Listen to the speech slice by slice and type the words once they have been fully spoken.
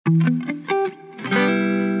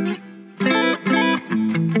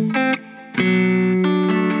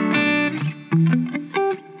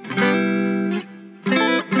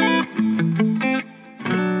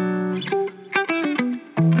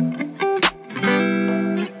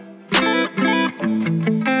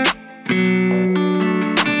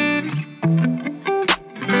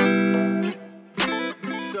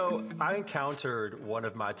encountered one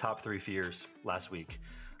of my top 3 fears last week.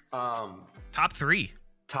 Top three.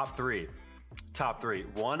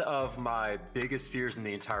 One of my biggest fears in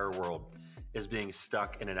the entire world is being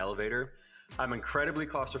stuck in an elevator. I'm incredibly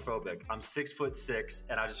claustrophobic. I'm 6'6",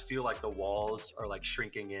 and I just feel like the walls are like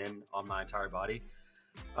shrinking in on my entire body.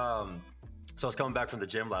 So I was coming back from the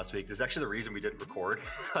gym last week. This is actually the reason we didn't record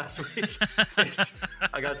last week.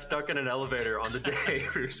 I got stuck in an elevator on the day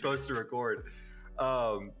we were supposed to record.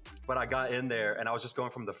 But I got in there and I was just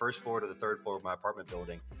going from the first floor to the third floor of my apartment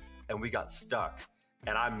building, and we got stuck.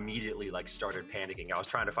 And I immediately started panicking. I was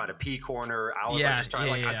trying to find a pee corner. I was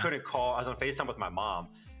I couldn't call. I was on FaceTime with my mom.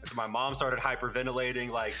 And so my mom started hyperventilating.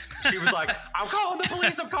 She was like, I'm calling the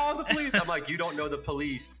police. I'm like, you don't know the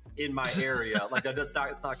police in my area. It's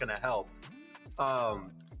not going to help.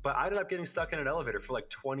 But I ended up getting stuck in an elevator for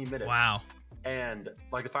 20 minutes. Wow. And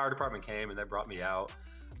the fire department came and they brought me out.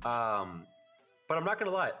 But I'm not going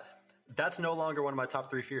to lie. That's no longer one of my top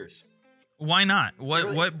 3 fears. Why not?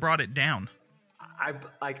 What brought it down?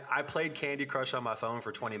 I played Candy Crush on my phone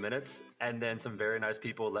for 20 minutes, and then some very nice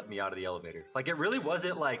people let me out of the elevator. It really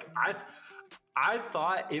wasn't I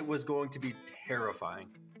thought it was going to be terrifying.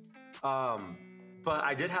 But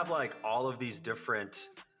I did have all of these different,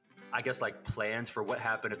 I guess, plans for what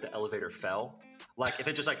happened if the elevator fell. If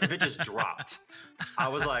it just dropped. I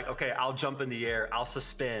was like, okay, I'll jump in the air, I'll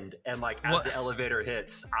suspend, and as the elevator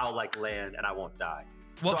hits, I'll land and I won't die.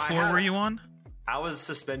 What floor were you on? I was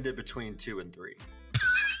suspended between 2 and 3.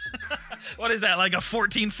 What is that, a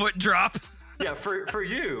 14-foot drop? Yeah, for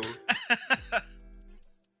you.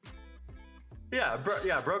 Yeah,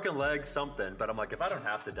 broken leg, something. But I'm like, if I don't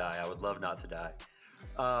have to die, I would love not to die.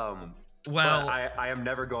 But I am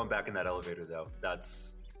never going back in that elevator, though.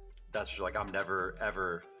 That's I'm never,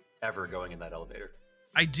 ever, ever going in that elevator.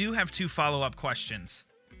 I do have 2 follow-up questions.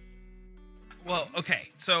 Well, okay.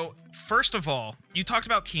 So first of all, you talked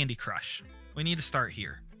about Candy Crush. We need to start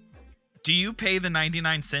here. Do you pay the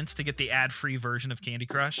 99 cents to get the ad-free version of Candy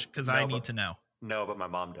Crush? Because I need to know. No, but my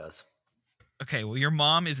mom does. Okay, well, your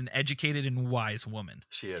mom is an educated and wise woman.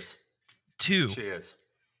 She is. 2. She is.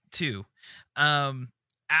 2.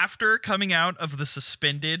 After coming out of the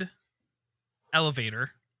suspended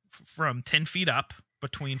elevator from 10 feet up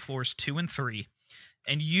between floors 2 and 3,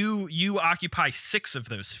 and you occupy 6 of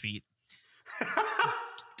those feet,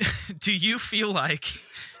 do you feel like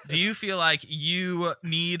you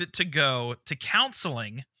need to go to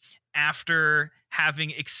counseling after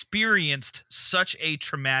having experienced such a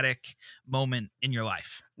traumatic moment in your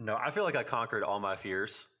life? No, I feel like I conquered all my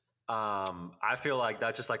fears. I feel like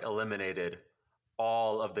that just eliminated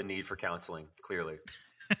all of the need for counseling, clearly.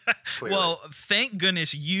 Well, thank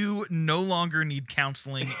goodness you no longer need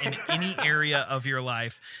counseling in any area of your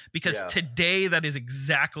life, because today that is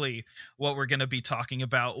exactly what we're going to be talking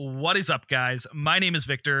about. What is up, guys? My name is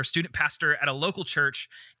Victor, student pastor at a local church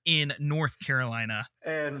in North Carolina.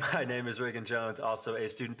 And my name is Reagan Jones, also a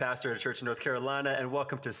student pastor at a church in North Carolina. And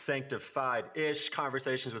welcome to Sanctified-ish,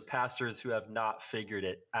 conversations with pastors who have not figured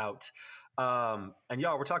it out. And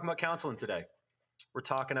y'all, we're talking about counseling today. We're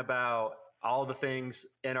talking about all the things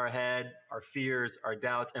in our head, our fears, our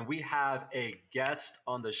doubts. And we have a guest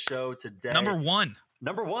on the show today. Number one.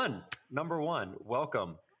 Welcome.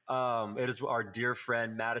 It is our dear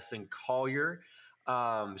friend, Madison Collier.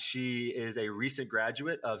 She is a recent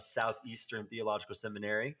graduate of Southeastern Theological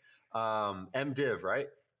Seminary. MDiv, right?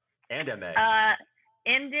 And MA.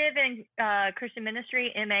 MDiv in Christian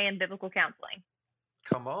ministry, MA in biblical counseling.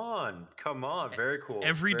 Come on. Very cool.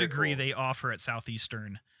 Every degree they offer at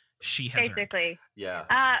Southeastern, she has basically earned.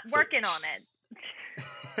 Yeah. Working on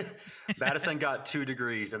it. Madison got 2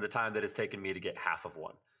 degrees in the time that it's taken me to get half of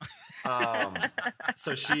one.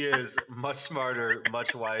 So she is much smarter,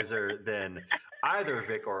 much wiser than either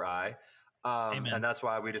Vic or I. And that's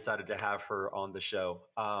why we decided to have her on the show.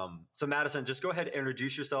 So Madison, just go ahead and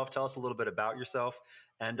introduce yourself. Tell us a little bit about yourself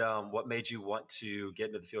and what made you want to get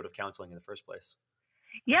into the field of counseling in the first place.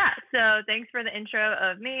 Yeah, so thanks for the intro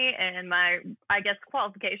of me and my,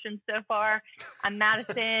 qualifications so far. I'm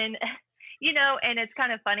Madison, and it's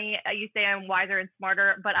kind of funny. You say I'm wiser and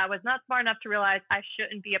smarter, but I was not smart enough to realize I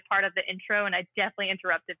shouldn't be a part of the intro, and I definitely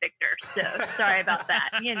interrupted Victor. So sorry about that,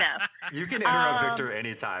 You can interrupt Victor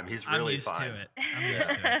anytime. He's really fine. I'm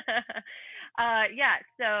used to it.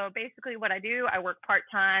 So basically what I do, I work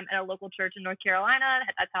part-time at a local church in North Carolina.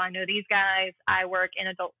 That's how I know these guys. I work in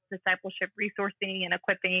adult discipleship resourcing and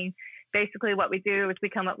equipping. Basically what we do is we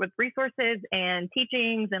come up with resources and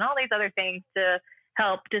teachings and all these other things to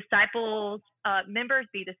help members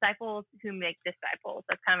be disciples who make disciples.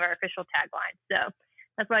 That's kind of our official tagline. So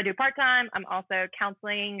that's what I do part-time. I'm also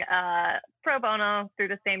counseling pro bono through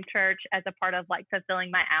the same church as a part of like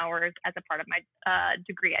fulfilling my hours as a part of my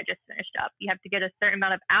degree I just finished up. You have to get a certain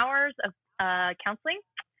amount of hours of counseling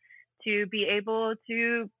to be able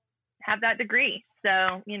to have that degree.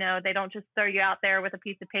 So, they don't just throw you out there with a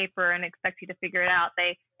piece of paper and expect you to figure it out.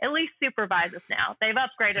 They at least supervise us now. They've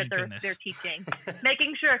upgraded their teaching,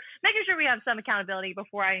 making sure we have some accountability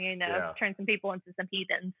before I, turn some people into some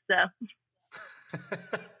heathens. So.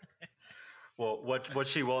 Well, what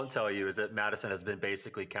she won't tell you is that Madison has been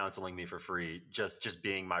basically counseling me for free, just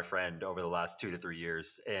being my friend over the last 2 to 3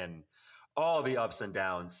 years, and all the ups and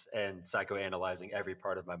downs and psychoanalyzing every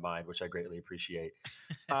part of my mind, which I greatly appreciate.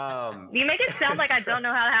 You make it sound like I don't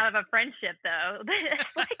know how to have a friendship, though.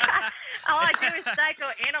 All I do is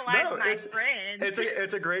psychoanalyze my friends.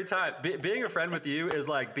 It's a great time. Being a friend with you is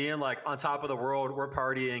like being like on top of the world. We're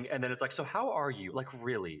partying, and then it's like, so how are you? Like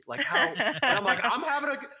really? Like how? And I'm like,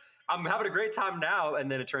 I'm having a great time now, and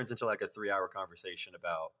then it turns into like a 3-hour conversation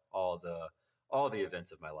about all the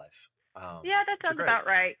events of my life. Yeah, that sounds about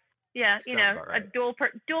right. Yeah, right. A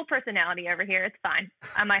dual personality over here. It's fine.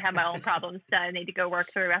 I might have my own problems that I need to go work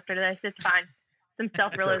through after this. It's fine. Some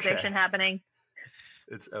self-realization happening.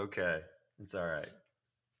 It's okay. It's all right.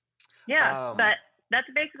 Yeah, but that's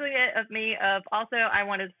basically it of me. Also, I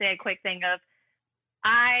wanted to say a quick thing of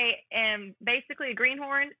I am basically a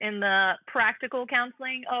greenhorn in the practical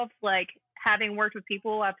counseling of like having worked with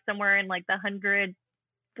people. I'm somewhere in like the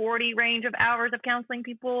 140 range of hours of counseling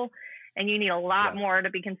people. And you need a lot more to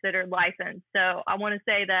be considered licensed. So I want to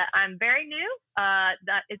say that I'm very new.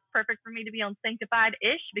 That it's perfect for me to be on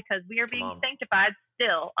Sanctified-ish because we are being sanctified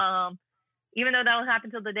still. Even though that will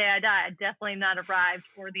happen till the day I die, I definitely not arrived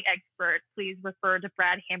for the expert. Please refer to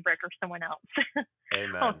Brad Hambrick or someone else.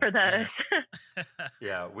 Amen. For those.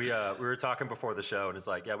 Yeah, we were talking before the show, and it's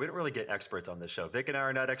like, we don't really get experts on this show. Vic and I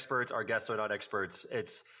are not experts. Our guests are not experts.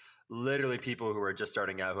 It's literally people who are just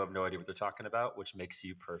starting out who have no idea what they're talking about, which makes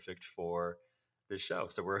you perfect for this show.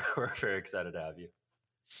 So we're very excited to have you.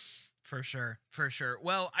 For sure.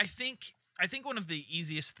 Well, I think one of the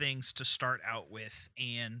easiest things to start out with,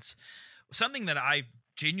 and something that I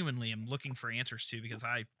genuinely am looking for answers to, because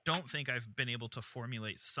I don't think I've been able to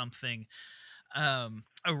formulate something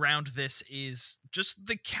around this, is just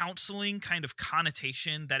the counseling kind of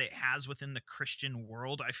connotation that it has within the Christian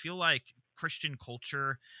world. I feel like Christian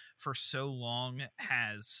culture for so long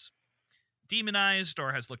has demonized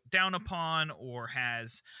or has looked down upon or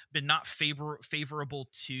has been not favorable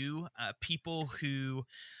to people who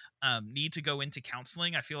need to go into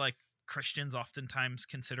counseling. I feel like Christians oftentimes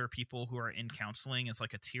consider people who are in counseling as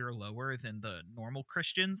like a tier lower than the normal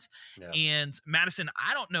Christians. Yeah. And Madison,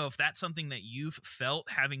 I don't know if that's something that you've felt,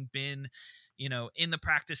 having been, in the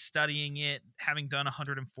practice, studying it, having done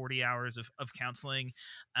 140 hours of counseling.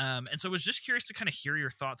 And so I was just curious to kind of hear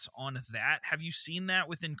your thoughts on that. Have you seen that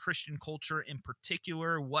within Christian culture in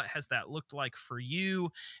particular? What has that looked like for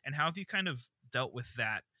you? And how have you kind of dealt with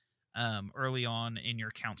that early on in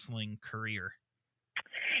your counseling career?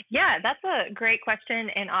 Yeah, that's a great question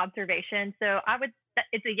and observation. So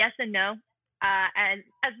it's a yes and no. And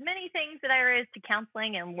as many things that there is to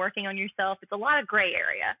counseling and working on yourself, it's a lot of gray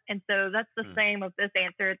area. And so that's the same of this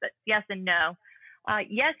answer, that yes and no.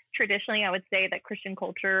 Yes, traditionally, I would say that Christian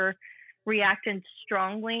culture reacted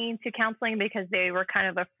strongly to counseling because they were kind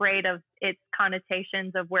of afraid of its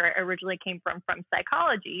connotations of where it originally came from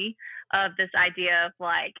psychology, of this idea of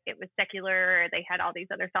like it was secular. They had all these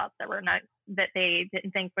other thoughts that they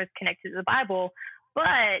didn't think was connected to the Bible.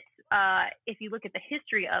 But if you look at the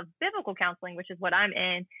history of biblical counseling, which is what I'm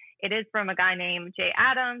in, it is from a guy named Jay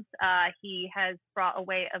Adams. He has brought a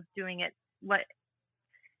way of doing it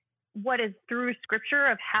what is through scripture,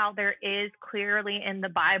 of how there is clearly in the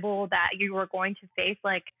Bible that you are going to face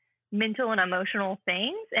like mental and emotional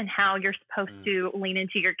things, and how you're supposed to lean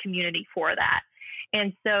into your community for that.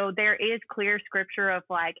 And so there is clear scripture of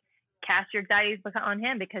like, cast your anxieties on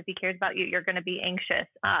him because he cares about you. You're going to be anxious.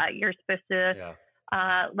 You're supposed to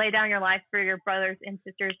lay down your life for your brothers and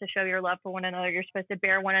sisters to show your love for one another. You're supposed to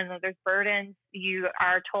bear one another's burdens. You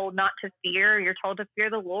are told not to fear. You're told to fear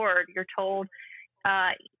the Lord. You're told,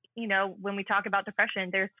 when we talk about depression,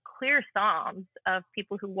 there's clear psalms of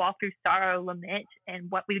people who walk through sorrow, lament, and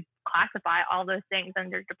what we classify all those things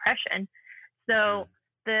under depression. So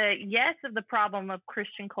the yes of the problem of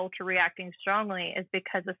Christian culture reacting strongly is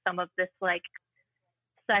because of some of this like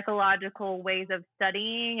psychological ways of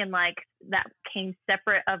studying, and like that came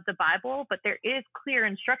separate of the Bible. But there is clear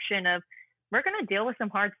instruction of, we're going to deal with some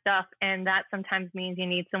hard stuff, and that sometimes means you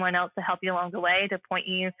need someone else to help you along the way, to point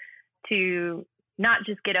you to not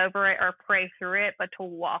just get over it or pray through it, but to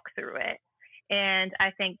walk through it. And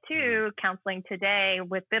I think too, counseling today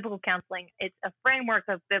with biblical counseling, it's a framework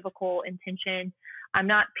of biblical intention. I'm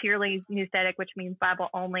not purely nouthetic, which means Bible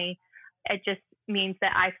only. It just means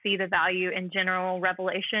that I see the value in general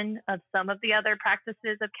revelation of some of the other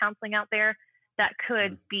practices of counseling out there that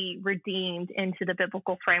could be redeemed into the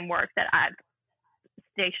biblical framework that I've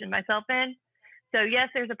stationed myself in. So yes,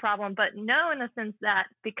 there's a problem, but no, in the sense that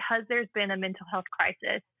because there's been a mental health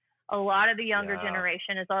crisis, a lot of the younger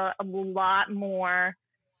generation is a lot more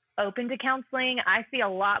open to counseling. I see a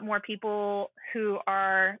lot more people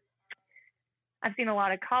I've seen a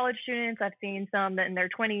lot of college students. I've seen some in their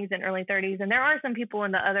 20s and early 30s. And there are some people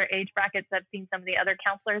in the other age brackets. I've seen some of the other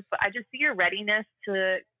counselors, but I just see your readiness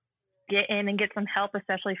to get in and get some help,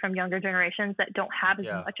 especially from younger generations that don't have as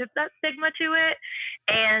much of that stigma to it.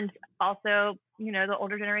 And also, the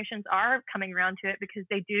older generations are coming around to it because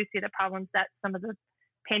they do see the problems that some of the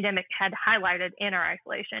pandemic had highlighted in our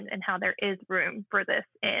isolation and how there is room for this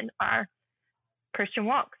in our Christian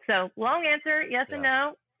walk. So long answer, yes and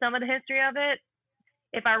no. Some of the history of it.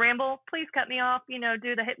 If I ramble, please cut me off,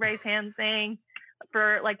 do the hit raise hand thing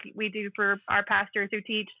for like we do for our pastors who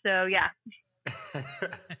teach. So yeah.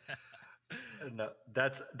 No,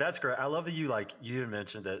 that's great. I love that you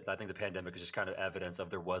mentioned that. I think the pandemic is just kind of evidence of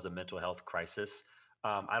there was a mental health crisis.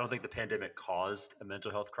 I don't think the pandemic caused a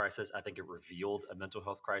mental health crisis. I think it revealed a mental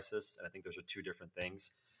health crisis. And I think those are two different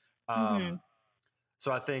things.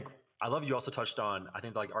 So I love you also touched on, I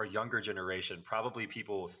think like our younger generation, probably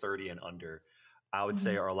people 30 and under, I would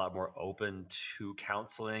say are a lot more open to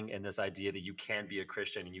counseling and this idea that you can be a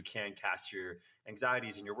Christian and you can cast your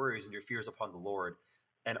anxieties and your worries and your fears upon the Lord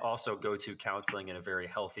and also go to counseling in a very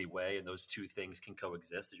healthy way. And those two things can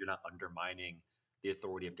coexist, that you're not undermining the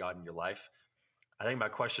authority of God in your life. I think my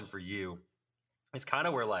question for you is kind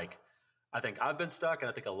of where I think I've been stuck, and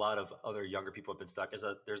I think a lot of other younger people have been stuck, is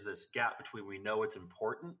that there's this gap between we know it's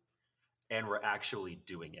important and we're actually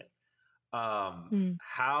doing it.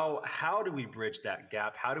 How do we bridge that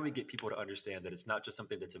gap? How do we get people to understand that it's not just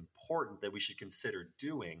something that's important that we should consider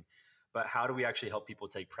doing, but how do we actually help people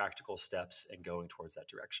take practical steps in going towards that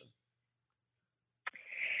direction?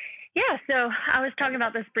 Yeah, so I was talking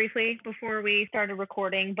about this briefly before we started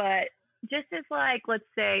recording, but just as let's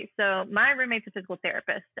say, so my roommate's a physical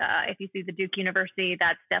therapist. If you see the Duke University,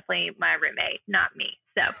 that's definitely my roommate, not me.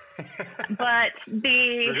 So, but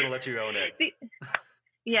we're going to let you own it.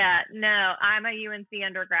 Yeah, no, I'm a UNC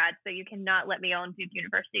undergrad, so you cannot let me own Duke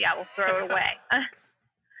University. I will throw it away.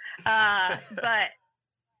 But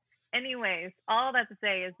anyways, all that to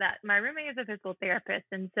say is that my roommate is a physical therapist.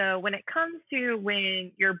 And so when it comes to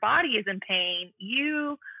when your body is in pain,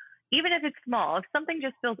 even if it's small, if something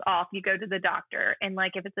just feels off, you go to the doctor. And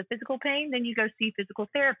if it's a physical pain, then you go see physical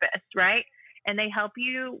therapists, right? And they help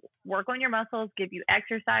you work on your muscles, give you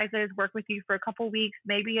exercises, work with you for a couple weeks,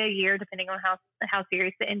 maybe a year, depending on how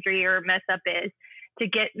serious the injury or mess up is, to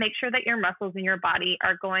make sure that your muscles in your body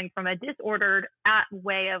are going from a disordered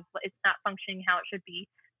way of it's not functioning how it should be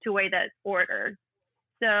to a way that's ordered.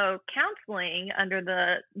 So counseling under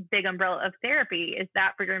the big umbrella of therapy is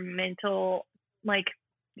that for your mental,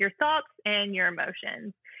 your thoughts and your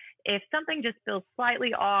emotions. If something just feels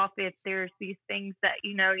slightly off, if there's these things that,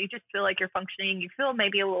 you just feel like you're functioning, you feel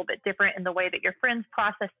maybe a little bit different in the way that your friends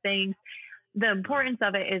process things, the importance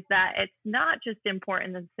of it is that it's not just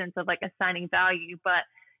important in the sense of assigning value, but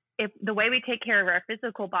if the way we take care of our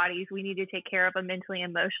physical bodies, we need to take care of them mentally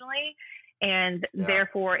and emotionally. And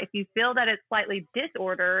therefore, if you feel that it's slightly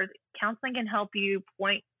disordered, counseling can help you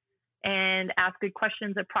point and ask good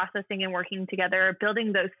questions of processing and working together,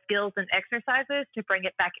 building those skills and exercises to bring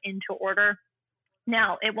it back into order.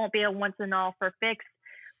 Now, it won't be a once and all for fix,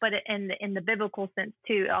 but in the biblical sense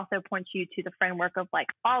too, it also points you to the framework of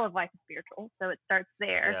all of life is spiritual. So it starts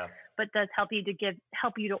there, but does help you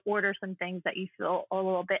to order some things that you feel a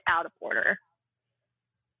little bit out of order.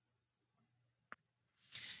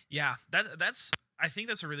 Yeah, I think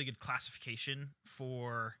that's a really good classification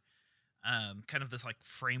for kind of this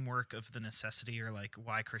framework of the necessity or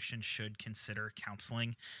why Christians should consider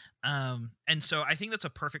counseling. And so I think that's a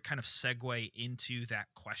perfect kind of segue into that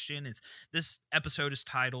question. This episode is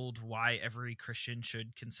titled Why Every Christian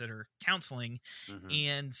Should Consider Counseling.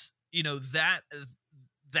 And,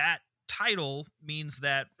 that title means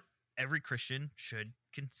that every Christian should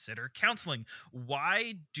consider counseling.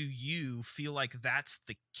 Why do you feel like that's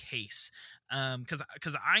the case?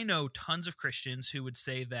 Because I know tons of Christians who would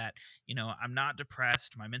say that, I'm not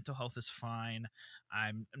depressed, my mental health is fine,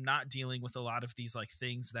 I'm not dealing with a lot of these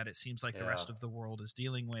things that it seems like the rest of the world is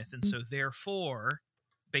dealing with, and so therefore,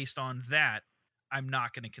 based on that, I'm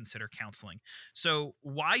not going to consider counseling. So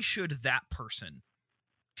why should that person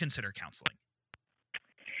consider counseling?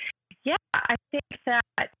 Yeah, I think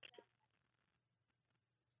that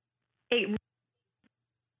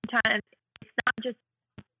sometimes it's not just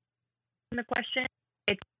the question,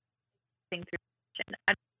 it's thinking through the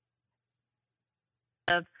question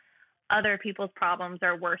of other people's problems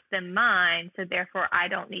are worse than mine, so therefore I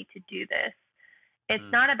don't need to do this. It's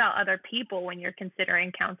not about other people when you're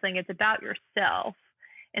considering counseling, it's about yourself.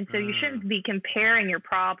 And so you shouldn't be comparing your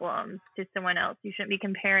problems to someone else. You shouldn't be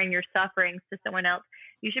comparing your sufferings to someone else.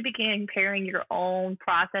 You should be comparing your own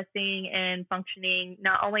processing and functioning,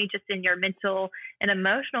 not only just in your mental and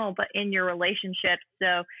emotional, but in your relationships.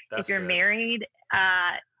 So if you're married,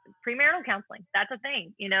 premarital counseling, that's a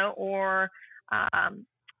thing, or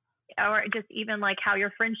just even like how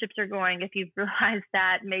your friendships are going. If you've realized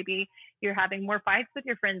that maybe you're having more fights with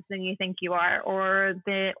your friends than you think you are, or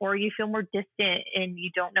you feel more distant and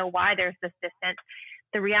you don't know why there's this distance.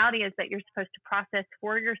 The reality is that you're supposed to process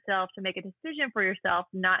for yourself to make a decision for yourself,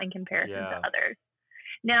 not in comparison to others.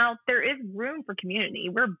 Now, there is room for community.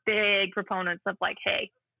 We're big proponents of like,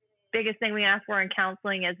 hey, biggest thing we ask for in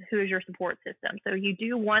counseling is who is your support system. So you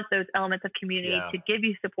do want those elements of community to give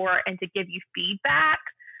you support and to give you feedback,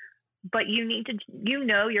 but you need to,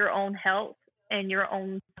 your own health and your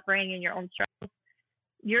own suffering and your own struggles.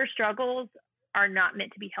 Your struggles are not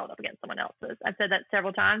meant to be held up against someone else's. I've said that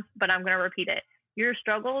several times, but I'm going to repeat it. Your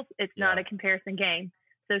struggles, it's not a comparison game.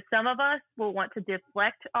 So some of us will want to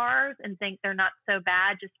deflect ours and think they're not so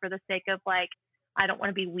bad just for the sake of like, I don't want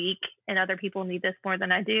to be weak and other people need this more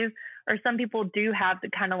than I do. Or some people do have the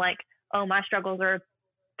kind of like, oh, my struggles are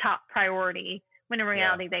top priority, when in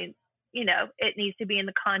reality they, it needs to be in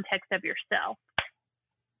the context of yourself.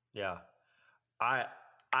 Yeah.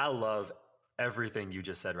 I love everything you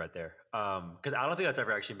just said right there. Because I don't think that's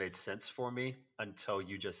ever actually made sense for me until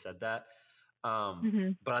you just said that.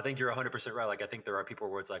 But I think you're 100% right. Like, I think there are people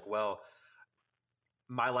where it's like, well,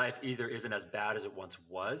 my life either isn't as bad as it once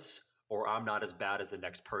was, or I'm not as bad as the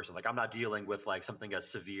next person. Like, I'm not dealing with like something as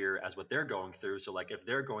severe as what they're going through. So like, if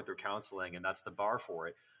they're going through counseling and that's the bar for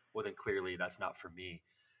it, well, then clearly that's not for me.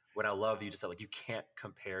 What I love that you just said, like, you can't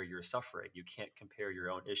compare your suffering. You can't compare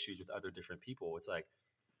your own issues with other different people. It's like,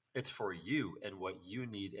 it's for you and what you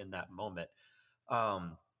need in that moment.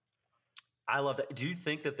 I love that. Do you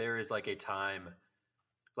think that there is like a time,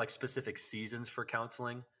 like specific seasons for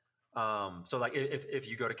counseling? So like if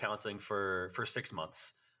you go to counseling for 6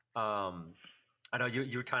 months, I know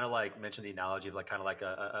you kind of like mentioned the analogy of like kind of like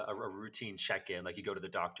a routine check-in, like you go to the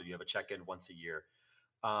doctor, you have a check-in once a year.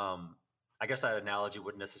 I guess that analogy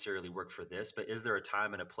wouldn't necessarily work for this, but is there a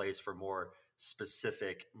time and a place for more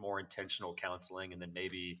specific, more intentional counseling? And then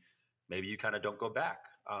maybe you kind of don't go back.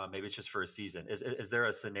 Maybe it's just for a season. Is there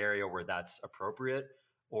a scenario where that's appropriate,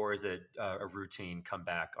 or is it a routine come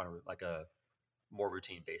back on like a more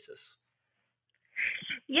routine basis?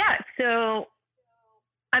 Yeah. So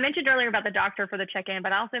I mentioned earlier about the doctor for the check-in,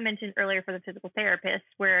 but I also mentioned earlier for the physical therapist,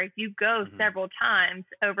 where you go several times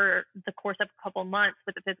over the course of a couple months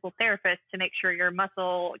with the physical therapist to make sure your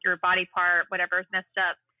muscle, your body part, whatever is messed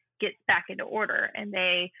up, gets back into order. And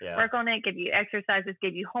they work on it, give you exercises,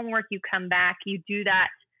 give you homework. You come back, you do that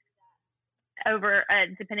over,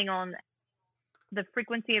 depending on the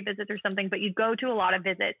frequency of visits or something, but you go to a lot of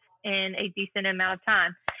visits in a decent amount of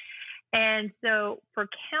time. And so for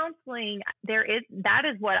counseling, that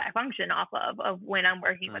is what I function off of when I'm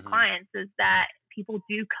working with clients, is that people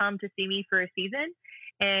do come to see me for a season.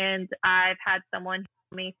 And I've had someone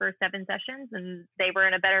help me for 7 sessions and they were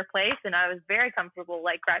in a better place. And I was very comfortable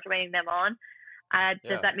like graduating them on.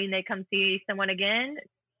 Does that mean they come see someone again?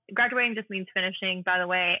 Graduating just means finishing, by the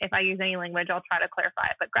way. If I use any language, I'll try to clarify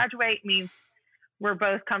it. But graduate means we're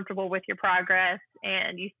both comfortable with your progress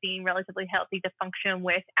and you seem relatively healthy to function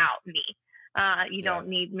without me. You don't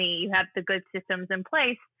need me. You have the good systems in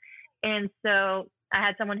place. And so I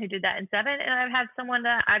had someone who did that in 7, and I've had someone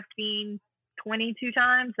that I've seen 22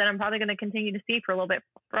 times that I'm probably going to continue to see for a little bit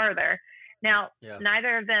further. Now,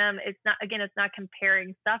 neither of them, it's not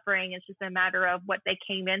comparing suffering. It's just a matter of what they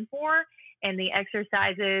came in for and the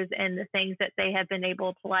exercises and the things that they have been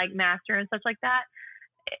able to like master and such like that.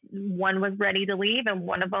 One was ready to leave, and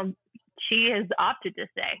one of them, she has opted to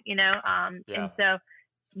stay, And so,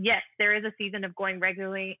 yes, there is a season of going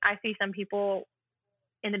regularly. I see some people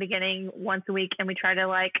in the beginning once a week, and we try to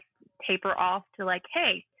like taper off to like,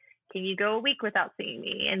 hey, can you go a week without seeing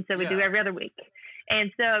me? And so we do every other week.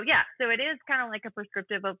 And so, so it is kind of like a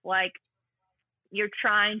prescriptive of like, you're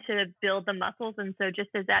trying to build the muscles. And so just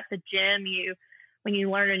as at the gym, when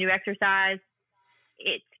you learn a new exercise,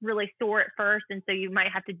 it's really sore at first. And so you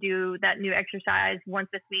might have to do that new exercise once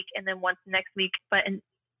this week and then once next week, but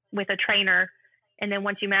with a trainer. And then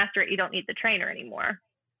once you master it, you don't need the trainer anymore.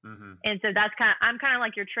 Mm-hmm. And so I'm kind of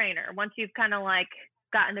like your trainer. Once you've kind of like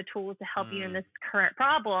gotten the tools to help you in this current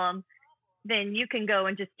problem, then you can go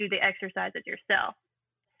and just do the exercises yourself.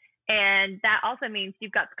 And that also means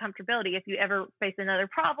you've got the comfortability. If you ever face another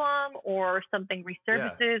problem or something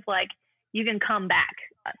resurfaces, like you can come back.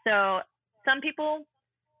 So some people,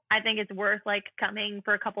 I think it's worth like coming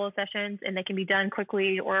for a couple of sessions and they can be done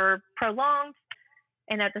quickly or prolonged.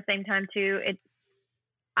 And at the same time too,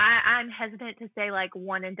 I'm hesitant to say like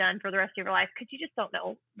one and done for the rest of your life because you just don't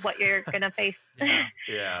know what you're going to face.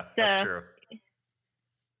 Yeah, that's true.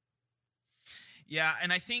 Yeah,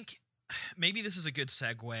 and I think maybe this is a good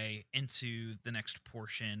segue into the next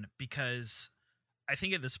portion because I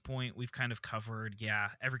think at this point we've kind of covered,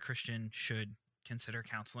 every Christian should consider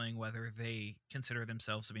counseling, whether they consider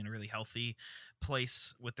themselves to be in a really healthy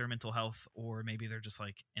place with their mental health, or maybe they're just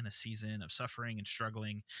like in a season of suffering and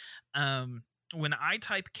struggling. When I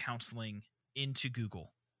type counseling into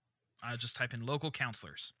Google, I just type in local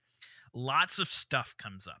counselors, lots of stuff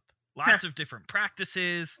comes up. Lots of different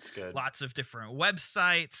practices, lots of different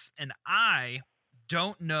websites, and I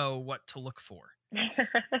don't know what to look for.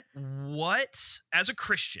 What, as a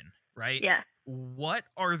Christian, right? Yeah. What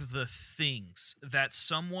are the things that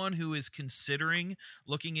someone who is considering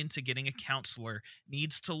looking into getting a counselor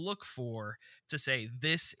needs to look for to say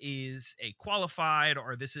this is a qualified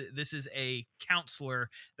or this is a counselor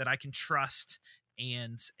that I can trust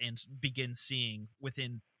and begin seeing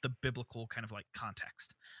within the biblical kind of like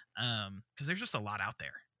context? Because there's just a lot out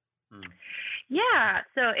there. Yeah.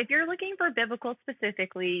 So if you're looking for biblical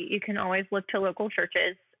specifically, you can always look to local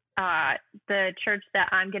churches. The church that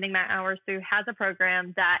I'm getting my hours through has a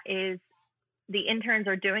program that is the interns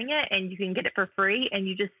are doing it and you can get it for free and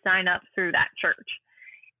you just sign up through that church.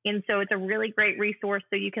 And so it's a really great resource.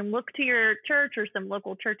 So you can look to your church or some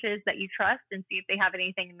local churches that you trust and see if they have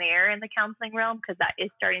anything there in the counseling realm, because that is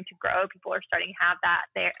starting to grow. People are starting to have that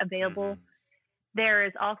there available. There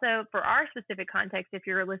is also, for our specific context, if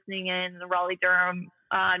you're listening in the Raleigh-Durham,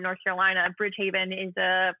 North Carolina, Bridgehaven is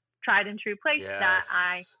a tried and true place that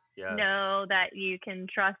I know that you can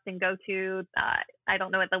trust and go to. I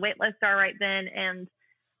don't know what the wait lists are right then, and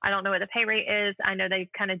I don't know what the pay rate is. I know they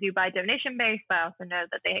kind of do by donation base, but I also know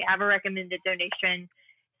that they have a recommended donation.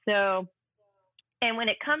 So, and when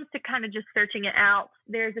it comes to kind of just searching it out,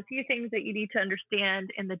 there's a few things that you need to understand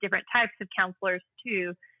in the different types of counselors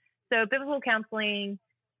too. So biblical counseling,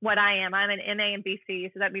 what I'm an MA and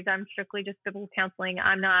BC, so that means I'm strictly just biblical counseling.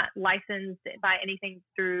 I'm not licensed by anything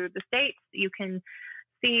through the states. You can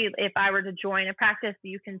see, if I were to join a practice,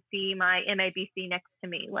 you can see my MABC next to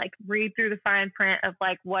me, like read through the fine print of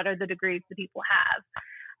like, what are the degrees that people have.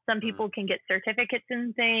 Some people can get certificates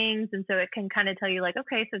and things. And so it can kind of tell you like,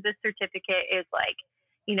 okay, so this certificate is like,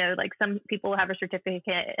 you know, like some people have a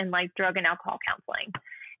certificate in like drug and alcohol counseling.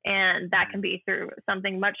 And that can be through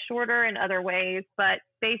something much shorter in other ways. But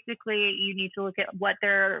basically you need to look at what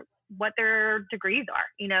their degrees are,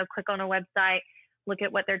 you know, click on a website, look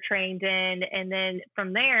at what they're trained in. And then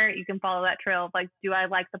from there, you can follow that trail of like, do I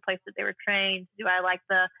like the place that they were trained? Do I like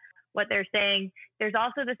what they're saying? There's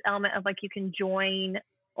also this element of like, you can join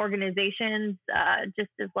organizations, just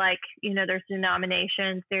as like, you know, there's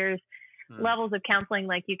denominations, there's levels of counseling.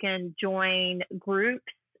 Like you can join groups.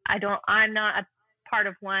 I'm not a part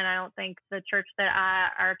of one. I don't think the church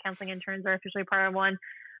that our counseling interns are officially part of one,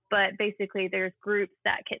 but basically there's groups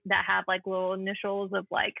that have like little initials of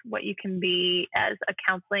like what you can be as a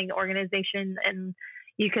counseling organization, and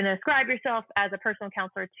you can ascribe yourself as a personal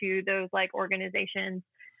counselor to those like organizations.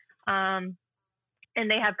 And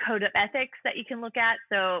they have code of ethics that you can look at.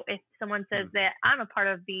 So if someone says that I'm a part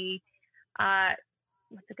of the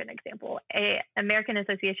what's a good example? American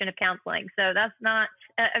Association of Counseling. So that's not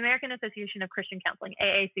American Association of Christian Counseling,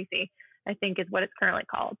 AACC, I think is what it's currently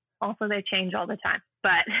called. Also, they change all the time.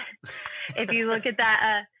 But if you look at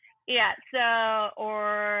that,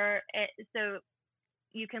 so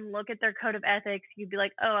you can look at their code of ethics. You'd be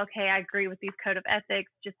like, oh, okay, I agree with these code of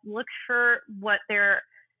ethics. Just look for what they're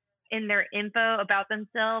in their info about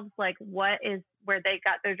themselves, like what is where they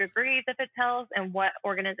got their degrees, if it tells, and what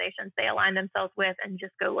organizations they align themselves with, and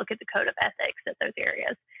just go look at the code of ethics at those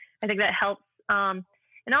areas. I think that helps. And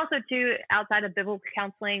also too, outside of biblical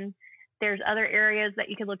counseling, there's other areas that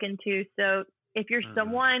you can look into. So if you're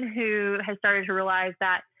someone who has started to realize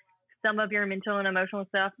that some of your mental and emotional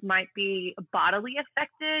stuff might be bodily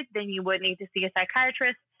affected, then you would need to see a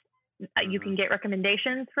psychiatrist. You can get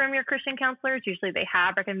recommendations from your Christian counselors. Usually they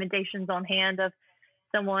have recommendations on hand of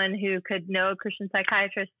someone who could know a Christian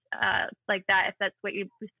psychiatrist like that, if that's what you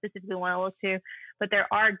specifically want to look to. But there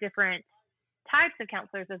are different types of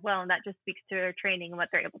counselors as well, and that just speaks to their training and what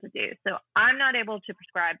they're able to do. So I'm not able to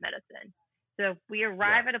prescribe medicine. So if we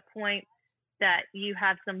arrive at a point that you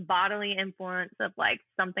have some bodily influence of like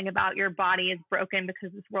something about your body is broken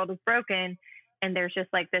because this world is broken, and there's just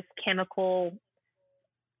like this chemical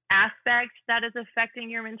aspect that is affecting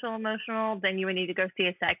your mental emotional, then you would need to go see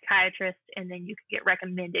a psychiatrist, and then you could get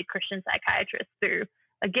recommended Christian psychiatrists through,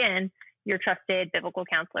 again, your trusted biblical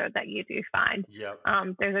counselor that you do find. Yep.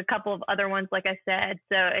 There's a couple of other ones, like I said.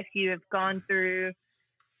 So if you have gone through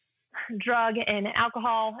drug and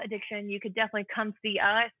alcohol addiction, you could definitely come see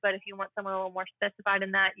us. But if you want someone a little more specified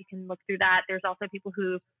in that, you can look through that. There's also people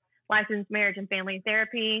who license marriage and family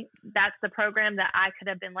therapy. That's the program that I could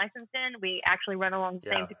have been licensed in. We actually run along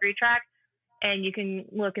the same degree track, and you can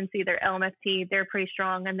look and see their LMFT. They're pretty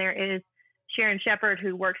strong. And there is Sharon Shepard,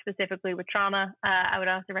 who works specifically with trauma. I would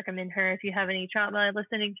also recommend her if you have any trauma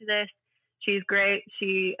listening to this. She's great.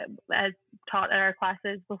 She has taught at our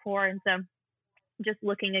classes before. And so just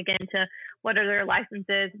looking again to what are their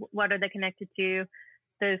licenses, what are they connected to.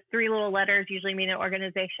 Those 3 little letters usually mean an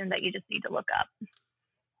organization that you just need to look up.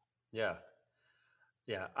 Yeah.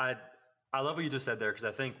 Yeah. I love what you just said there, because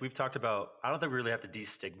I think we've talked about, I don't think we really have to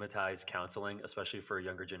destigmatize counseling, especially for a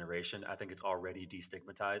younger generation. I think it's already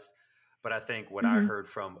destigmatized. But I think what I heard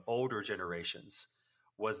from older generations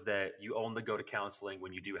was that you only go to counseling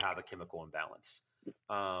when you do have a chemical imbalance.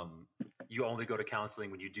 You only go to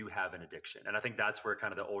counseling when you do have an addiction. And I think that's where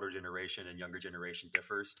kind of the older generation and younger generation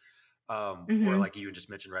differs. Where like you just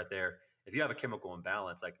mentioned right there, if you have a chemical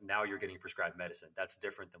imbalance, like now you're getting prescribed medicine. That's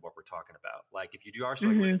different than what we're talking about. Like if you are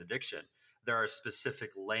struggling with an addiction, there are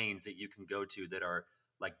specific lanes that you can go to that are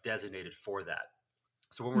like designated for that.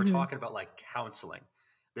 So when we're talking about like counseling,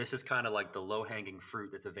 this is kind of like the low-hanging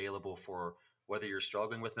fruit that's available for whether you're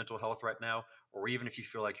struggling with mental health right now, or even if you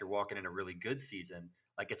feel like you're walking in a really good season.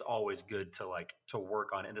 Like it's always good to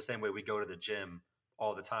work on it. In the same way we go to the gym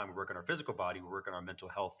all the time, we work on our physical body, we work on our mental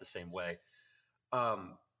health the same way.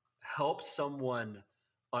 Help someone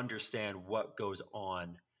understand what goes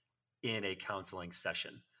on in a counseling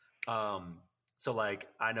session. So like,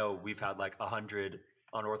 I know we've had like 100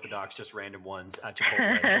 unorthodox, just random ones at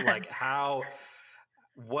Chipotle, but like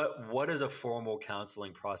what does a formal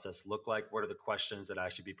counseling process look like? What are the questions that I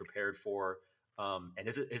should be prepared for? And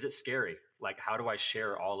is it scary? Like, how do I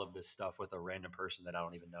share all of this stuff with a random person that I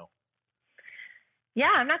don't even know?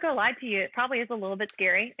 Yeah, I'm not going to lie to you. It probably is a little bit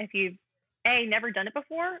scary if you've never done it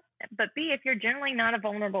before, but B, if you're generally not a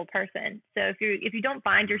vulnerable person. So if you don't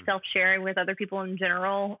find yourself sharing with other people in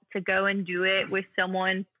general, to go and do it with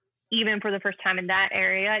someone, even for the first time in that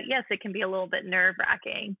area, yes, it can be a little bit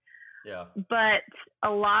nerve-wracking. Yeah. But a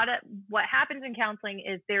lot of what happens in counseling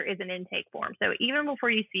is there is an intake form. So even before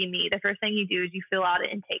you see me, the first thing you do is you fill out an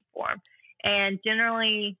intake form. And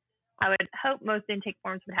generally, I would hope most intake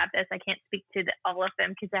forms would have this. I can't speak to all of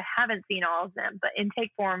them because I haven't seen all of them, but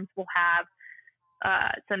intake forms will have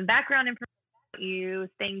some background information about you,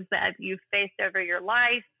 things that you've faced over your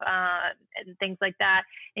life, and things like that.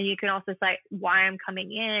 And you can also cite why I'm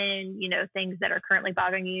coming in, things that are currently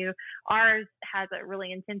bothering you. Ours has a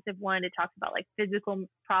really intensive one. It talks about like physical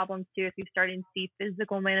problems too. If you're starting to see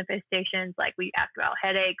physical manifestations, like we ask about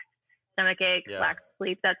headaches, stomach aches, lack of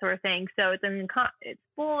sleep, that sort of thing. So it's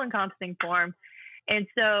full encompassing form. And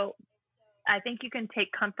so I think you can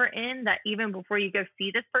take comfort in that even before you go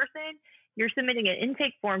see this person, you're submitting an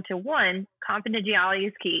intake form to one, confidentiality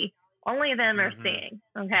is key. Only them are seeing.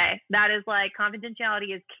 Okay. That is like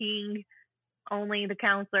confidentiality is king. Only the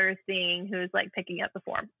counselor is seeing who's like picking up the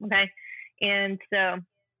form. Okay. And so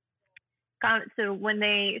when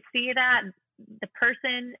they see that, the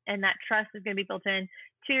person and that trust is going to be built in.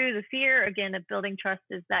 To the fear, again, of building trust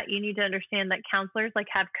is that you need to understand that counselors like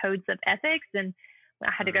have codes of ethics. And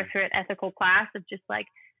I had to go through an ethical class of just like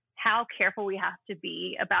how careful we have to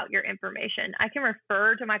be about your information. I can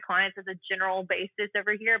refer to my clients as a general basis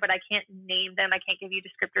over here, but I can't name them. I can't give you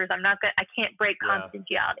descriptors. I can't break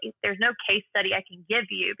confidentiality. There's no case study I can give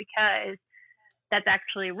you because that's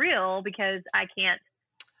actually real, because I can't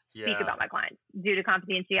speak about my clients due to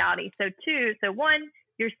confidentiality. So one,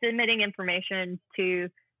 you're submitting information to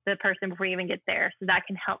the person before you even get there. So that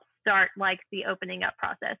can help start like the opening up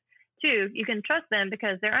process. Two, you can trust them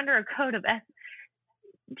because they're under a code of ethics.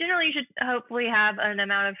 Generally, you should hopefully have an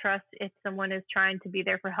amount of trust if someone is trying to be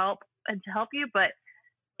there for help and to help you. But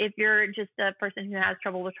if you're just a person who has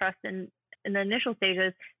trouble with trust in the initial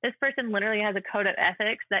stages, this person literally has a code of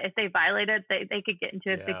ethics that if they violate it, they could get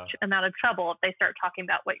into a big amount of trouble if they start talking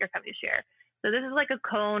about what you're coming to share. So this is like a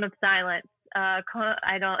cone of silence.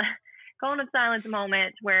 cone of silence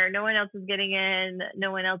moment where no one else is getting in,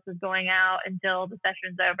 no one else is going out until the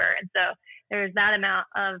session's over. And so there's that amount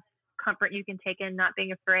of comfort you can take in not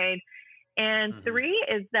being afraid. And three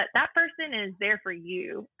is that person is there for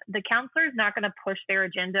you. The counselor is not going to push their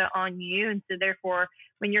agenda on you. And so therefore,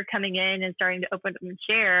 when you're coming in and starting to open up and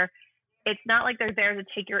share, it's not like they're there to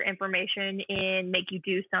take your information and make you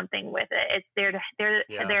do something with it. It's there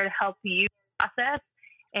to help you process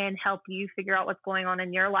and help you figure out what's going on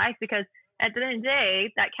in your life. Because at the end of the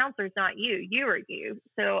day, that counselor is not you. You are you.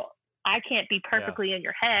 So I can't be perfectly in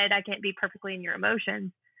your head. I can't be perfectly in your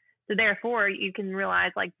emotions. So therefore, you can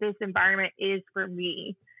realize like this environment is for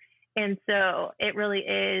me. And so it really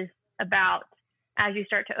is about, as you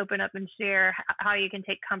start to open up and share, how you can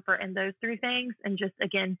take comfort in those three things, and just,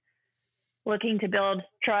 again, looking to build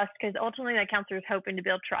trust, because ultimately that counselor is hoping to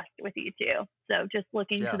build trust with you too. So just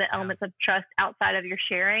looking to the elements of trust outside of your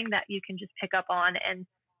sharing that you can just pick up on and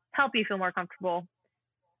help you feel more comfortable.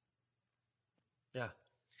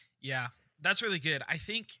 Yeah, that's really good. I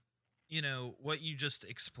think, what you just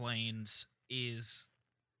explained is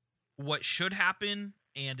what should happen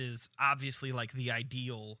and is obviously like the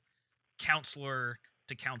ideal counselor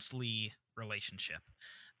to counselee relationship.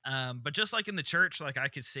 But just like in the church, like I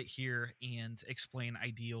could sit here and explain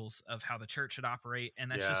ideals of how the church should operate,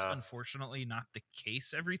 and that's just unfortunately not the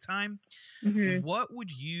case every time. What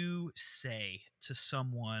would you say to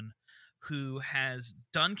someone who has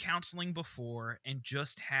done counseling before and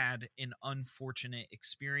just had an unfortunate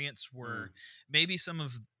experience where maybe some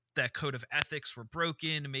of that code of ethics were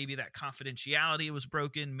broken, maybe that confidentiality was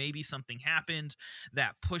broken, maybe something happened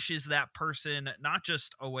that pushes that person not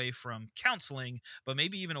just away from counseling, but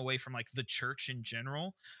maybe even away from like the church in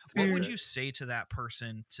general? What would you say to that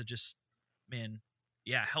person to just,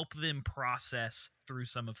 help them process through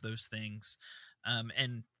some of those things,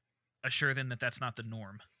 and assure them that that's not the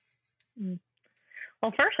norm?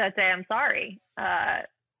 Well, first I'd say I'm sorry.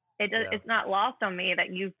 It's not lost on me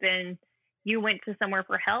that you went to somewhere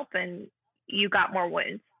for help and you got more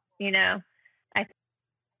wounds.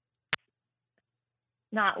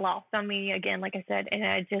 Not lost on me, again, like I said, and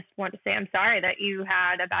I just want to say I'm sorry that you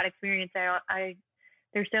had a bad experience.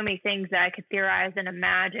 There's so many things that I could theorize and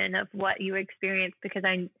imagine of what you experienced, because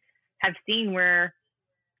I have seen where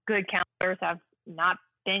good counselors have not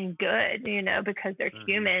been good, because they're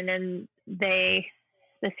human and the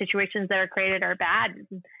situations that are created are bad.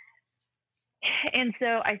 And so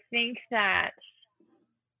I think that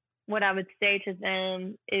what I would say to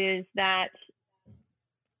them is that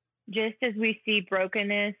just as we see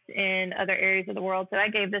brokenness in other areas of the world, so I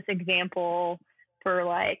gave this example for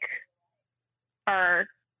like our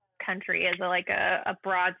country as a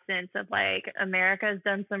broad sense of like America has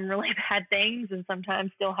done some really bad things and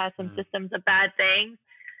sometimes still has some systems of bad things.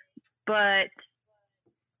 But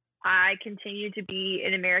I continue to be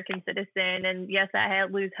an American citizen, and yes, I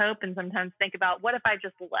lose hope and sometimes think about what if I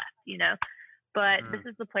just left, but this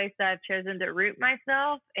is the place that I've chosen to root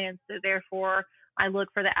myself. And so therefore I look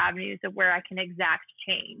for the avenues of where I can exact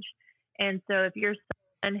change. And so if you're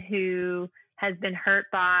someone who has been hurt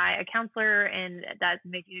by a counselor and that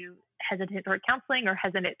makes you hesitant toward counseling or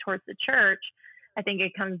hesitant towards the church, I think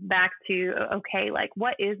it comes back to, okay, like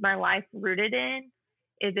what is my life rooted in?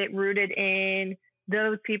 Is it rooted in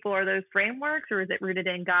those people or those frameworks, or is it rooted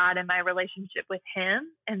in God and my relationship with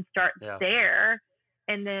Him? And start there,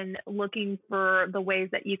 and then looking for the ways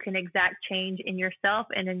that you can exact change in yourself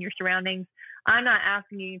and in your surroundings. I'm not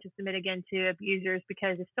asking you to submit again to abusers,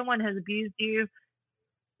 because if someone has abused you,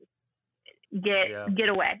 get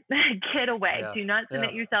away. Get away. Yeah. Do not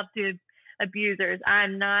submit yourself to abusers.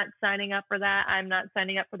 I'm not signing up for that. I'm not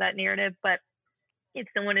signing up for that narrative. But if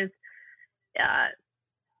someone is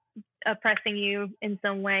oppressing you in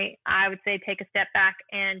some way, I would say take a step back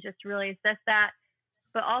and just really assess that,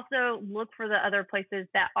 but also look for the other places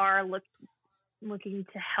that are looking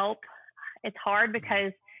to help. It's hard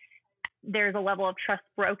because there's a level of trust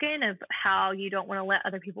broken of how you don't want to let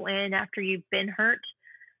other people in after you've been hurt.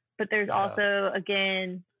 But there's also,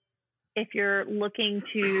 again, if you're looking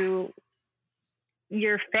to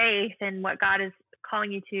your faith and what God is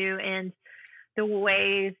calling you to and the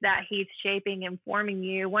ways that He's shaping and forming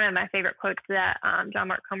you. One of my favorite quotes that John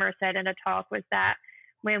Mark Comer said in a talk was that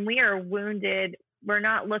when we are wounded, we're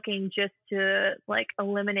not looking just to like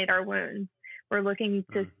eliminate our wounds. We're looking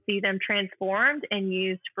to see them transformed and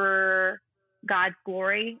used for God's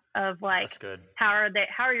glory of like, how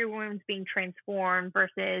are your wounds being transformed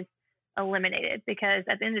versus eliminated? Because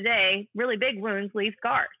at the end of the day, really big wounds leave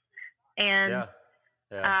scars. And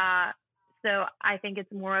so I think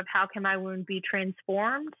it's more of how can my wound be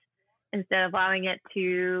transformed instead of allowing it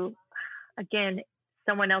to, again,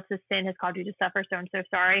 someone else's sin has caused you to suffer, so I'm so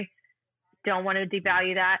sorry. Don't want to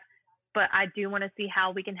devalue that. But I do want to see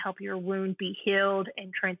how we can help your wound be healed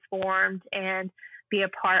and transformed and be a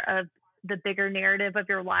part of the bigger narrative of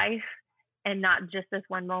your life and not just this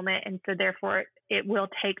one moment. And so therefore it will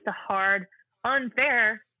take the hard,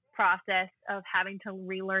 unfair process of having to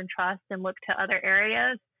relearn trust and look to other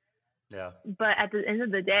areas. Yeah. But at the end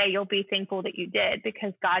of the day, you'll be thankful that you did,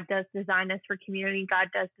 because God does design us for community. God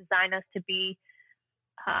does design us to be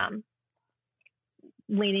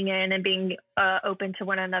leaning in and being open to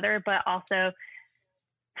one another, but also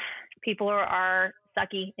people are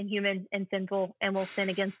sucky and human and sinful and will sin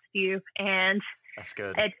against you. And that's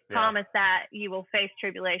good. It's promised that you will face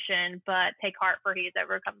tribulation, but take heart, for he has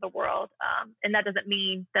overcome the world. And that doesn't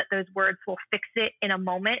mean that those words will fix it in a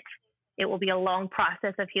moment. It will be a long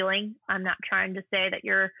process of healing. I'm not trying to say that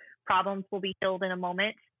your problems will be healed in a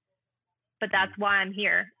moment, but that's why I'm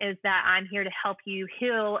here, is that I'm here to help you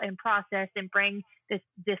heal and process and bring this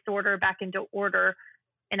disorder back into order.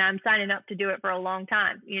 And I'm signing up to do it for a long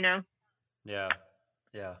time, you know? Yeah.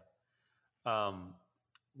 Yeah.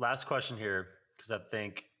 Last question here, because I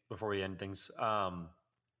think before we end things,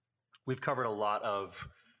 we've covered a lot of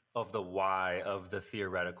the why, of the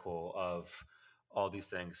theoretical, of all these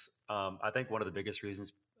things. I think one of the biggest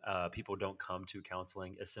reasons people don't come to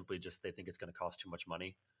counseling is simply just they think it's going to cost too much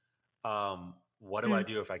money. What do I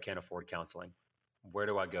do if I can't afford counseling? Where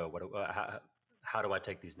do I go? How do I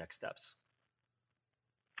take these next steps?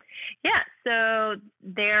 Yeah, so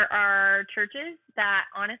there are churches that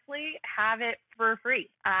honestly have it for free.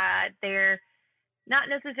 They're not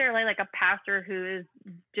necessarily like a pastor who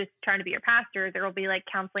is just trying to be your pastor. There will be like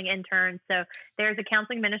counseling interns. So there's a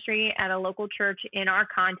counseling ministry at a local church in our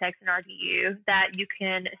context in RDU that you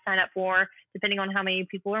can sign up for, depending on how many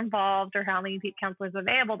people are involved or how many counselors are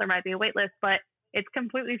available. There might be a wait list, but it's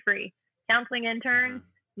completely free. Counseling interns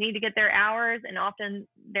need to get their hours, and often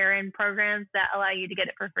they're in programs that allow you to get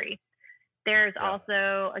it for free. There's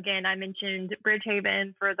also, again, I mentioned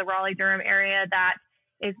Bridgehaven for the Raleigh-Durham area that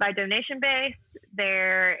is by donation based.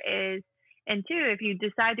 There is, and two, if you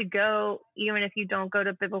decide to go, even if you don't go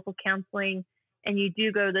to biblical counseling and you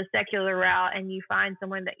do go the secular route and you find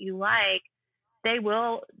someone that you like, they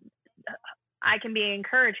will, I can be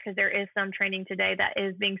encouraged, because there is some training today that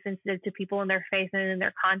is being sensitive to people in their faith and in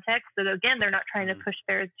their context. So again, they're not trying to push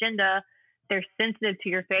their agenda. They're sensitive to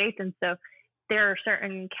your faith. And so there are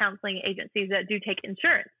certain counseling agencies that do take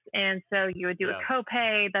insurance. And so you would do a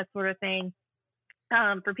copay, that sort of thing.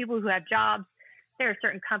 For people who have jobs, there are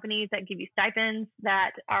certain companies that give you stipends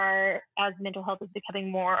that are, as mental health is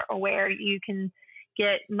becoming more aware, you can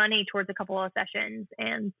get money towards a couple of sessions.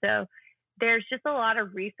 And so there's just a lot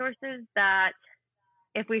of resources that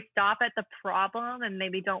if we stop at the problem and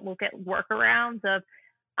maybe don't look at workarounds of,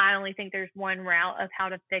 I only think there's one route of how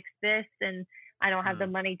to fix this and I don't have the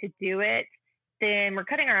money to do it, then we're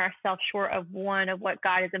cutting ourselves short of one, of what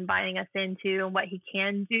God is inviting us into and what he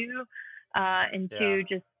can do. And two,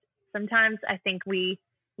 just sometimes I think we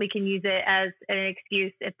can use it as an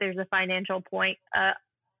excuse if there's a financial point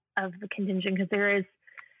of the contingent, because there is,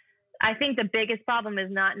 I think the biggest problem is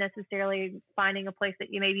not necessarily finding a place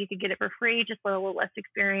that you could get it for free, just with a little less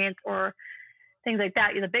experience or things like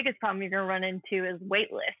that. The biggest problem you're going to run into is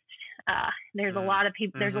wait list. There's a lot of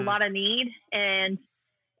people, there's a lot of need, and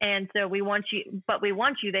so we want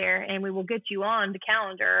you there, and we will get you on the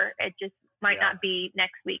calendar. It just might not be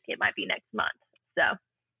next week. It might be next month. So.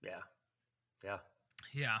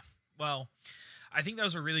 Yeah. Well, I think that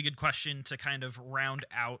was a really good question to kind of round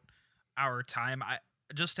out our time.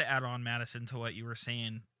 Just to add on, Madison, to what you were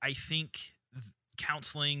saying, I think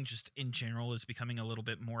counseling just in general is becoming a little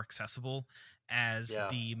bit more accessible as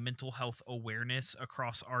the mental health awareness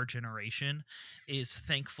across our generation is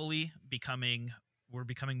thankfully we're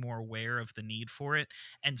becoming more aware of the need for it.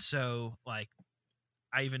 And so, like,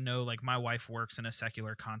 I even know, like, my wife works in a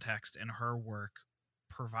secular context, and her work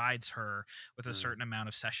provides her with a certain amount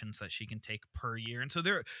of sessions that she can take per year. And so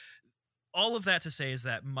all of that to say is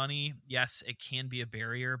that money, yes, it can be a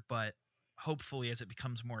barrier, but hopefully as it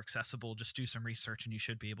becomes more accessible, just do some research and you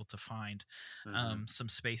should be able to find some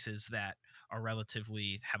spaces that are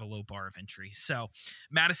relatively have a low bar of entry. So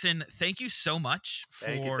Madison, thank you so much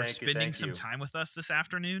for spending some time with us this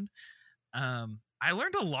afternoon. I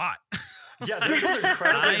learned a lot. Yeah, this was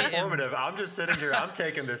incredibly informative. I'm just sitting here. I'm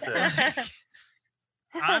taking this in.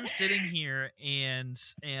 I'm sitting here and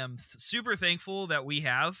am super thankful that we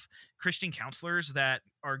have Christian counselors that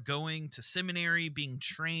are going to seminary, being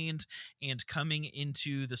trained, and coming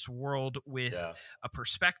into this world with a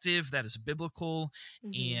perspective that is biblical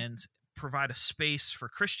and provide a space for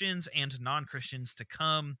Christians and non-Christians to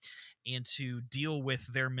come and to deal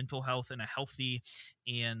with their mental health in a healthy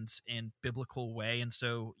and biblical way. And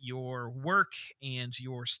so your work and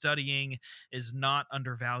your studying is not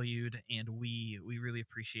undervalued, and we really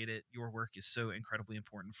appreciate it. Your work is so incredibly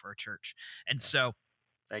important for our church. And so,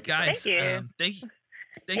 guys, thank you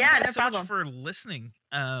guys so much for listening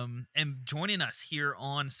and joining us here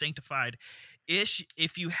on Sanctified-ish.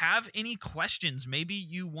 If you have any questions, maybe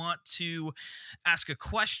you want to ask a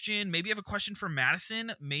question, maybe you have a question for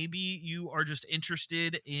Madison, maybe you are just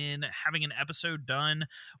interested in having an episode done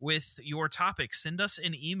with your topic, send us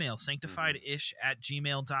an email,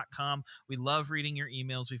 sanctifiedish@gmail.com. We love reading your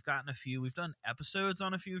emails. We've gotten a few. We've done episodes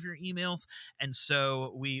on a few of your emails, and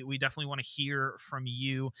so we definitely want to hear from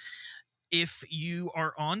you. If you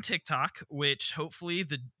are on TikTok, which hopefully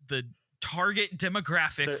the target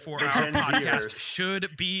demographic for our podcast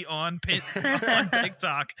should be on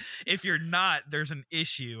TikTok. If you're not, there's an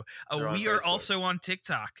issue. We are also on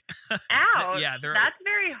TikTok. Ouch, so, yeah, that's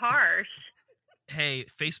very harsh. Hey,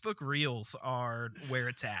 Facebook Reels are where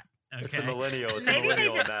it's at. Okay? It's a millennial. It's a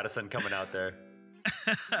millennial Madison coming out there.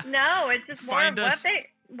 No, it's just more of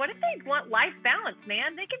what if they want life balance,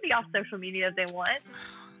 man? They can be off social media if they want.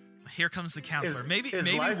 Here comes the counselor. Maybe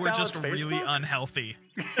we're just really unhealthy.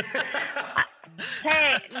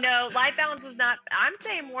 Hey, no, life balance is not. I'm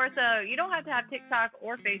saying more so, you don't have to have TikTok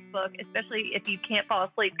or Facebook, especially if you can't fall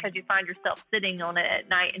asleep because you find yourself sitting on it at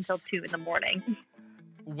night until 2 in the morning.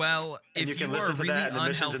 Well, if you are a really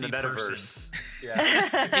unhealthy person,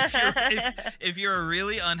 if you're a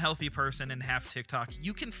really unhealthy person and have TikTok,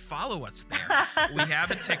 you can follow us there. We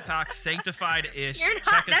have a TikTok, Sanctified-ish.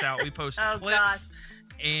 Check us out. We post clips. Gosh.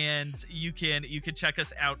 And you can check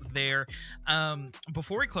us out there.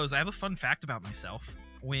 Before we close, I have a fun fact about myself.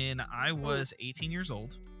 When I was 18 years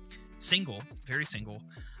old, single, very single,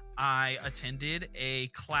 I attended a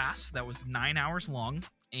class that was 9 hours long,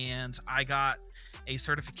 and I got a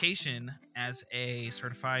certification as a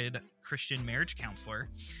certified Christian marriage counselor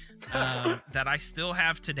that I still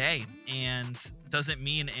have today. And doesn't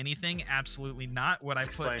mean anything? Absolutely not. Would I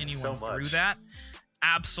put anyone through that?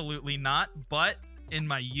 Absolutely not. But in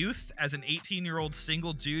my youth, as an 18-year-old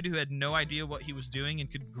single dude who had no idea what he was doing and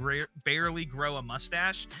could barely grow a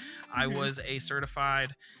mustache, I was a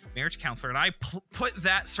certified marriage counselor. And I put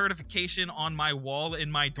that certification on my wall in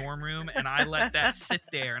my dorm room, and I let that sit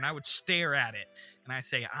there, and I would stare at it, and I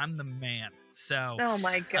say, I'm the man. So, oh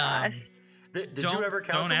my gosh. Did you ever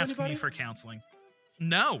counsel Don't ask anybody? me for counseling.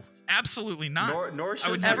 No, absolutely not. Nor should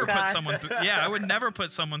I would never put someone through. Yeah, I would never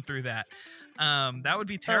put someone through that. That would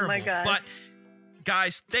be terrible. Oh my gosh. But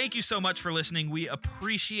guys, thank you so much for listening. We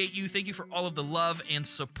appreciate you. Thank you for all of the love and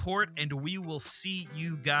support, and we will see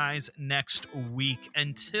you guys next week.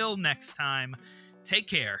 Until next time, take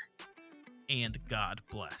care, and God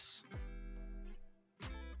bless.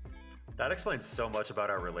 That explains so much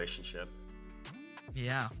about our relationship.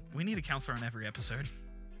 Yeah, we need a counselor on every episode.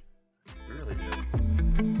 We really do.